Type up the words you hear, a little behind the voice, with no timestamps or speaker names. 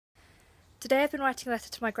Today I've been writing a letter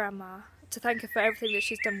to my grandma to thank her for everything that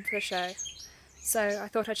she's done for the show, so I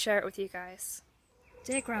thought I'd share it with you guys.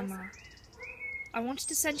 Dear Grandma, I wanted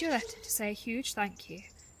to send you a letter to say a huge thank you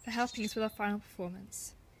for helping us with our final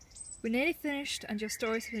performance. We're nearly finished and your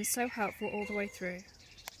stories have been so helpful all the way through.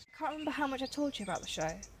 I can't remember how much I told you about the show,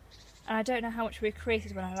 and I don't know how much we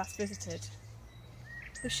created when I last visited.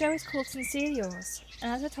 The show is called Sincerely Yours,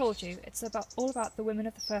 and as I told you, it's all about the women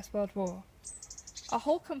of the First World War. Our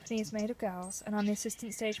whole company is made of girls, and I'm the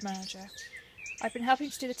assistant stage manager. I've been helping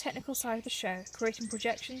to do the technical side of the show, creating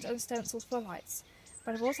projections and stencils for the lights,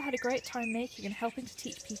 but I've also had a great time making and helping to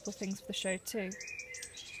teach people things for the show too.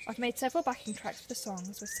 I've made several backing tracks for the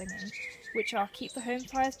songs we're singing, which are Keep the Home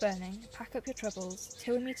Fires Burning, Pack Up Your Troubles,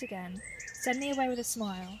 Till We Meet Again, Send Me Away With a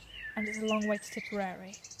Smile, and It's a Long Way to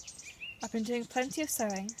Tipperary. I've been doing plenty of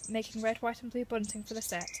sewing, making red, white and blue bunting for the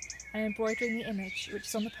set, and embroidering the image, which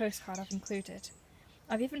is on the postcard I've included.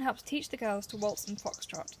 I've even helped teach the girls to waltz and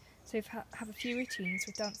foxtrot, so we have a few routines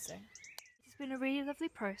with dancing. It's been a really lovely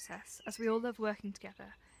process, as we all love working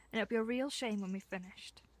together, and it'll be a real shame when we've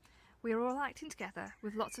finished. We are all acting together,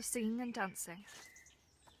 with lots of singing and dancing,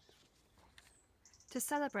 to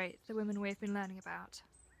celebrate the women we've been learning about.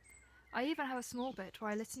 I even have a small bit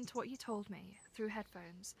where I listen to what you told me, through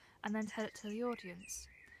headphones, and then tell it to the audience.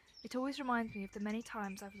 It always reminds me of the many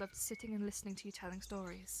times I've loved sitting and listening to you telling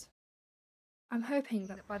stories. I'm hoping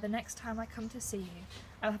that by the next time I come to see you,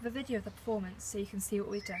 I'll have a video of the performance so you can see what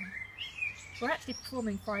we've done. We're actually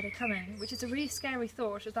performing Friday coming, which is a really scary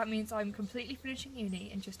thought, as that means I'm completely finishing uni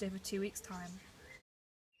in just over 2 weeks' time.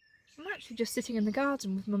 I'm actually just sitting in the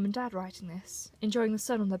garden with Mum and Dad writing this, enjoying the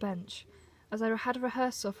sun on the bench, as I had a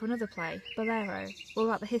rehearsal for another play, Bolero, all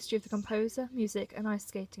about the history of the composer, music and ice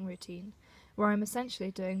skating routine, where I'm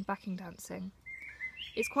essentially doing backing dancing.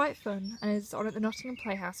 It's quite fun and is on at the Nottingham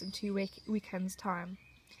Playhouse in 2 weekends' time.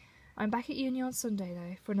 I'm back at uni on Sunday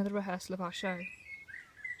though for another rehearsal of our show.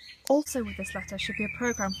 Also with this letter should be a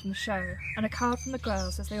programme from the show and a card from the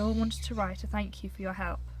girls, as they all wanted to write a thank you for your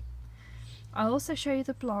help. I'll also show you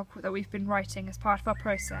the blog that we've been writing as part of our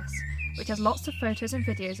process, which has lots of photos and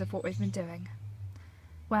videos of what we've been doing.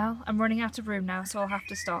 Well, I'm running out of room now, so I'll have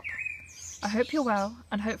to stop. I hope you're well,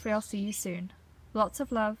 and hopefully I'll see you soon. Lots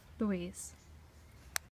of love, Louise.